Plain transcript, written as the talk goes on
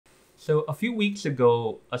So a few weeks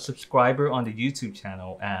ago, a subscriber on the YouTube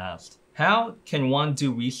channel asked, how can one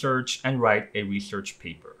do research and write a research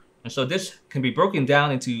paper? And so this can be broken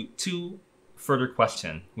down into two further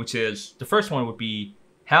questions, which is, the first one would be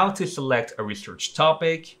how to select a research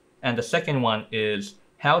topic. And the second one is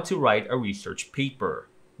how to write a research paper,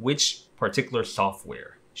 which particular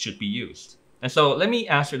software should be used. And so let me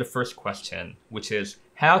answer the first question, which is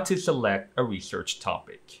how to select a research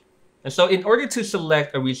topic. And so in order to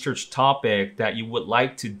select a research topic that you would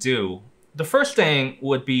like to do, the first thing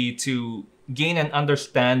would be to gain an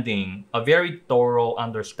understanding, a very thorough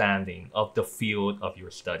understanding of the field of your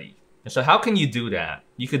study. And so how can you do that?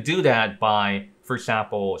 You could do that by, for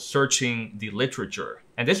example, searching the literature.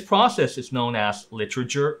 And this process is known as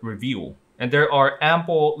literature review. And there are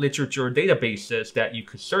ample literature databases that you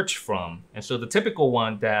could search from. And so the typical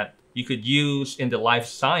one that you could use in the life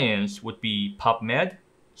science would be PubMed,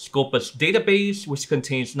 Scopus database, which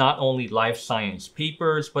contains not only life science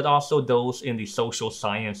papers, but also those in the social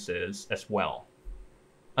sciences as well.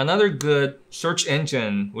 Another good search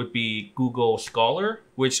engine would be Google Scholar,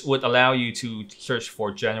 which would allow you to search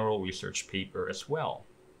for general research paper as well.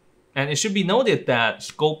 And it should be noted that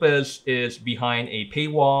Scopus is behind a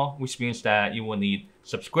paywall, which means that you will need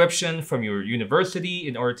subscription from your university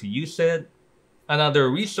in order to use it. Another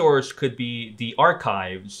resource could be the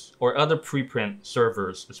archives or other preprint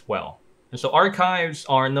servers as well. And so archives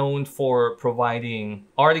are known for providing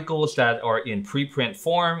articles that are in preprint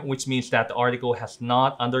form, which means that the article has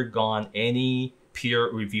not undergone any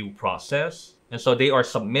peer review process. And so they are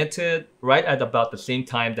submitted right at about the same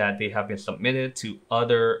time that they have been submitted to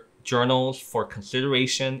other journals for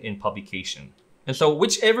consideration in publication. And so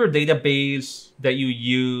whichever database that you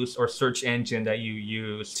use or search engine that you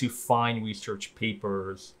use to find research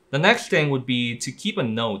papers, the next thing would be to keep a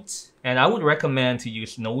note. And I would recommend to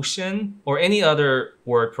use Notion or any other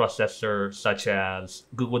word processor such as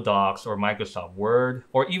Google Docs or Microsoft Word,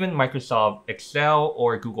 or even Microsoft Excel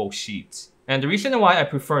or Google Sheets. And the reason why I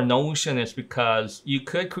prefer Notion is because you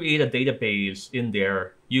could create a database in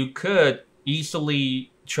there. You could easily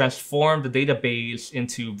transform the database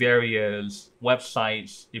into various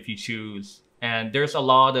websites if you choose. And there's a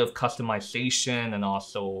lot of customization and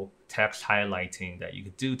also text highlighting that you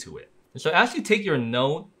could do to it. And so as you take your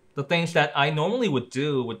note, the things that I normally would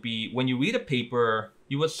do would be when you read a paper,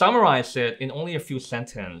 you would summarize it in only a few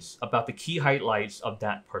sentences about the key highlights of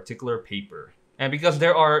that particular paper. And because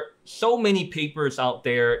there are so many papers out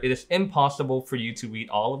there, it is impossible for you to read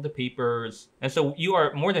all of the papers. And so you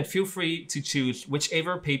are more than feel free to choose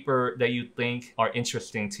whichever paper that you think are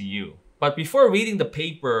interesting to you. But before reading the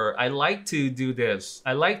paper, I like to do this.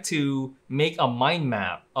 I like to make a mind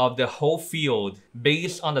map of the whole field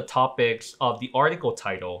based on the topics of the article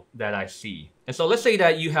title that I see. And so let's say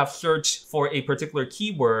that you have searched for a particular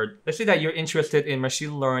keyword. Let's say that you're interested in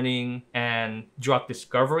machine learning and drug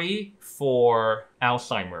discovery for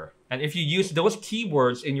Alzheimer's. And if you use those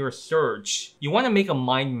keywords in your search, you want to make a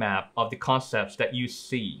mind map of the concepts that you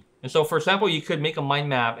see. And so, for example, you could make a mind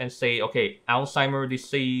map and say, okay, Alzheimer's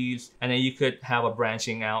disease, and then you could have a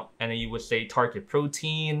branching out, and then you would say target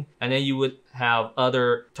protein, and then you would have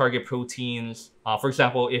other target proteins. For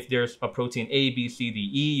example, if there's a protein A, B, C, D,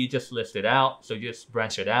 E, you just list it out. So you just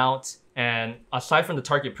branch it out. And aside from the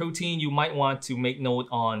target protein, you might want to make note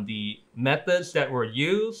on the methods that were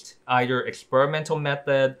used, either experimental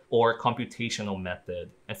method or computational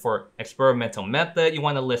method. And for experimental method, you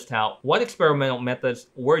want to list out what experimental methods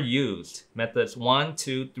were used. Methods 1,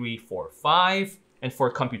 2, 3, 4, 5. And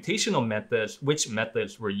for computational methods, which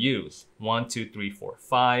methods were used? 1, 2, 3, 4,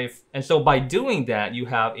 5. And so by doing that, you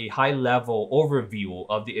have a high-level overview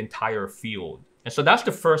of the entire field. And so that's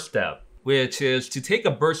the first step, which is to take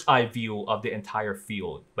a bird's eye view of the entire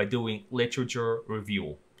field by doing literature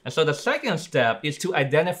review. And so the second step is to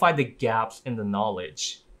identify the gaps in the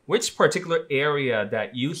knowledge. Which particular area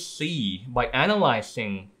that you see by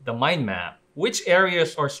analyzing the mind map, which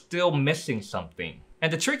areas are still missing something?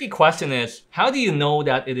 And the tricky question is, how do you know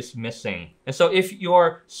that it is missing? And so if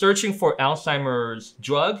you're searching for Alzheimer's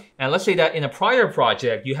drug, and let's say that in a prior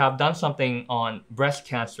project, you have done something on breast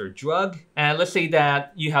cancer drug, and let's say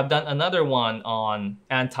that you have done another one on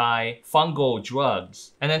antifungal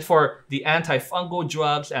drugs. And then for the antifungal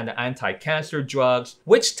drugs and the anti-cancer drugs,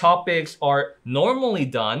 which topics are normally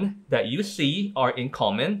done that you see are in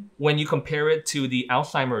common when you compare it to the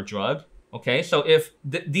Alzheimer's drug? Okay, so if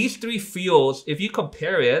these three fields, if you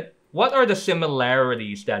compare it, what are the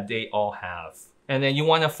similarities that they all have? And then you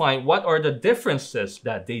want to find what are the differences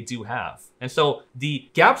that they do have. And so the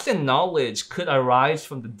gaps in knowledge could arise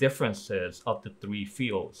from the differences of the three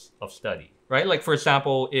fields of study. right? Like for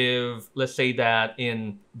example, if let's say that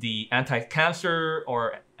in the anti-cancer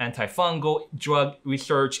or antifungal drug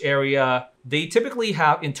research area, they typically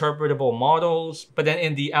have interpretable models, but then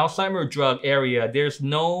in the Alzheimer drug area, there's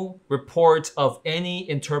no report of any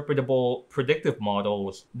interpretable predictive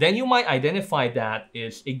models. Then you might identify that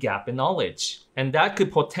is a gap in knowledge. And that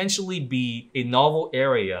could potentially be a novel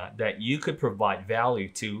area that you could provide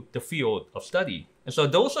value to the field of study. And so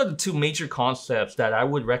those are the two major concepts that I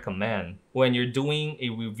would recommend when you're doing a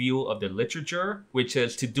review of the literature, which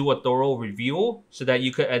is to do a thorough review so that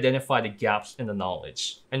you could identify the gaps in the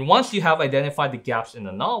knowledge. And once you have identified the gaps in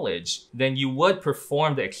the knowledge, then you would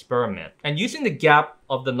perform the experiment. And using the gap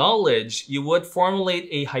of the knowledge, you would formulate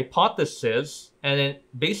a hypothesis, and then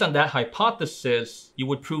based on that hypothesis, you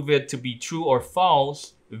would prove it to be true or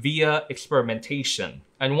false via experimentation.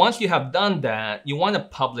 And once you have done that, you want to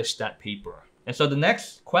publish that paper. And so the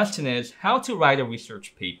next question is how to write a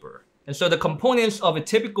research paper. And so the components of a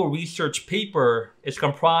typical research paper is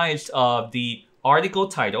comprised of the article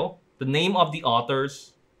title, the name of the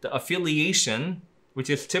authors, the affiliation, which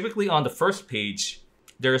is typically on the first page.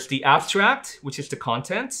 There's the abstract, which is the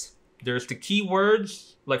content. There's the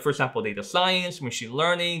keywords, like for example, data science, machine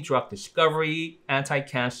learning, drug discovery,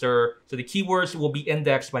 anti-cancer. So the keywords will be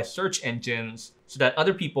indexed by search engines so that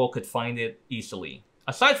other people could find it easily.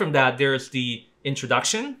 Aside from that, there's the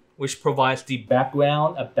introduction, which provides the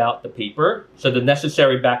background about the paper. So the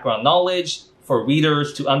necessary background knowledge for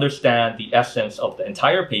readers to understand the essence of the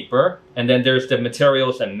entire paper. And then there's the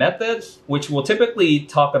materials and methods, which will typically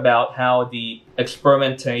talk about how the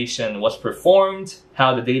experimentation was performed,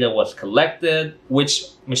 how the data was collected, which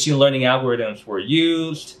machine learning algorithms were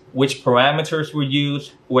used, which parameters were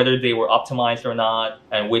used, whether they were optimized or not,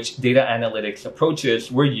 and which data analytics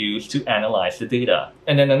approaches were used to analyze the data.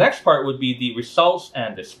 And then the next part would be the results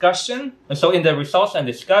and discussion. And so in the results and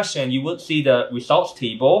discussion, you would see the results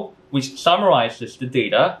table, which summarizes the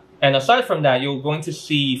data. And aside from that, you're going to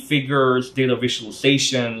see figures, data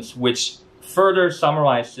visualizations, which further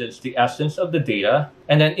summarizes the essence of the data.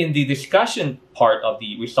 And then in the discussion part of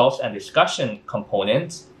the results and discussion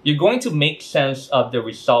component, you're going to make sense of the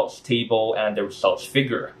results table and the results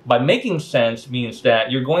figure. By making sense means that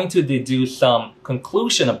you're going to deduce some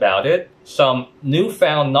conclusion about it, some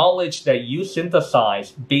newfound knowledge that you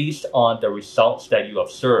synthesize based on the results that you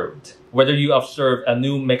observed. Whether you observe a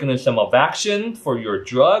new mechanism of action for your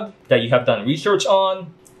drug that you have done research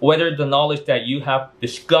on, whether the knowledge that you have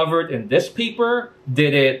discovered in this paper,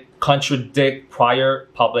 did it contradict prior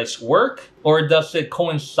published work, or does it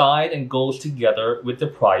coincide and goes together with the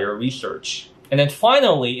prior research? And then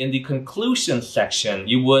finally, in the conclusion section,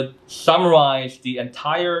 you would summarize the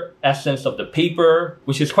entire essence of the paper,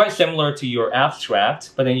 which is quite similar to your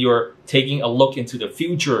abstract, but then you're taking a look into the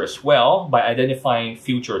future as well by identifying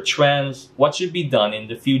future trends, what should be done in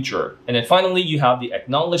the future. And then finally, you have the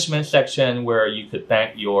acknowledgement section where you could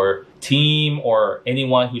thank your team or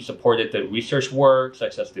anyone who supported the research work,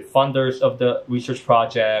 such as the funders of the research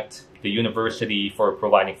project, the university for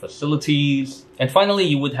providing facilities. And finally,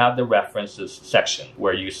 you would have the references section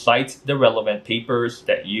where you cite the relevant papers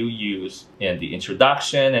that you use in the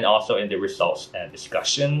introduction and also in the results and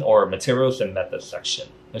discussion or materials and methods section.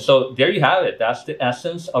 And so there you have it. That's the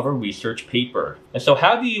essence of a research paper. And so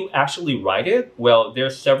how do you actually write it? Well,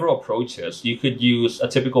 there's several approaches. You could use a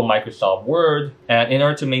typical Microsoft Word, and in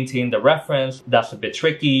order to maintain the reference, that's a bit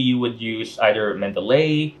tricky. You would use either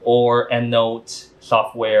Mendeley or Endnote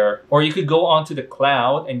software, or you could go onto the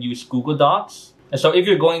cloud and use Google Docs. And so if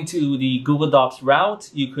you're going to the Google Docs route,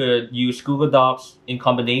 you could use Google Docs in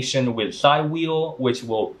combination with SideWheel, which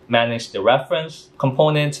will manage the reference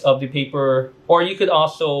component of the paper. Or you could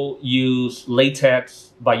also use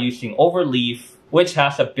LaTeX by using Overleaf, which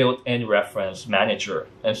has a built-in reference manager.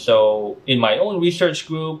 And so in my own research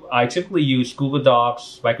group, I typically use Google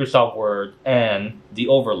Docs, Microsoft Word, and the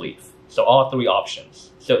Overleaf. So all three options.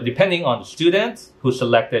 So depending on the student who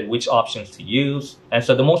selected which options to use. And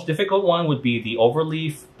so the most difficult one would be the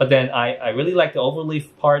Overleaf. But then I really like the Overleaf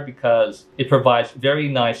part because it provides very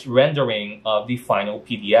nice rendering of the final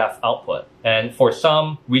PDF output. And for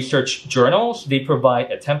some research journals, they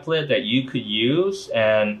provide a template that you could use,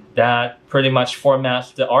 and that pretty much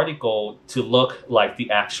formats the article to look like the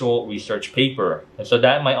actual research paper. And so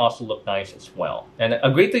that might also look nice as well. And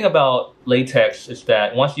a great thing about LaTeX is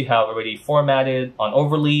that once you have already formatted on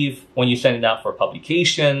Overleaf, when you send it out for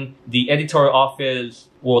publication, the editorial office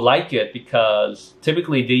will like it because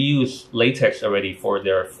typically they use LaTeX already for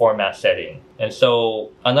their format setting. And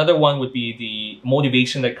so another one would be the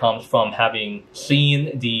motivation that comes from having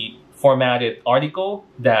seen the formatted article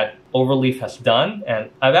that Overleaf has done. And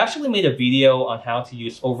I've actually made a video on how to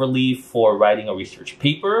use Overleaf for writing a research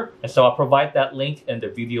paper. And so I'll provide that link in the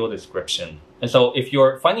video description. And so if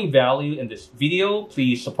you're finding value in this video,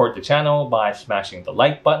 please support the channel by smashing the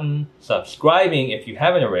like button, subscribing if you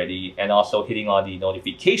haven't already, and also hitting on the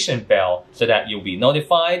notification bell so that you'll be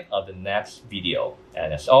notified of the next video.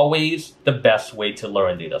 And as always, the best way to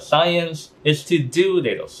learn data science is to do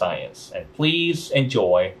data science. And please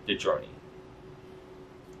enjoy the journey.